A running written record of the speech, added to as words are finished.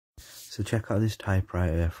So check out this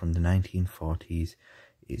typewriter from the 1940s.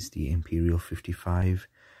 It's the Imperial 55.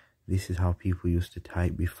 This is how people used to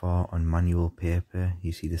type before on manual paper.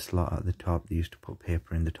 You see the slot at the top, they used to put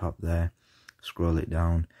paper in the top there, scroll it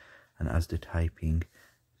down, and as they're typing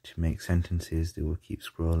to make sentences, they will keep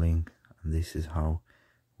scrolling. And this is how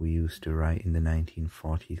we used to write in the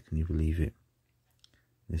 1940s, can you believe it?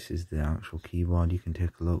 This is the actual keyboard, you can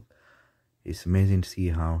take a look. It's amazing to see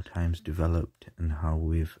how times developed and how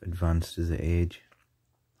we've advanced as an age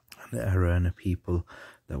and the era and the people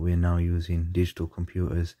that we're now using digital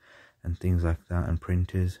computers and things like that and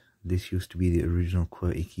printers. This used to be the original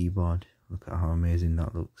Qwerty keyboard. Look at how amazing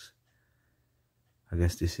that looks. I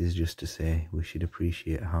guess this is just to say we should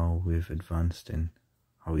appreciate how we've advanced and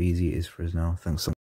how easy it is for us now. Thanks so much.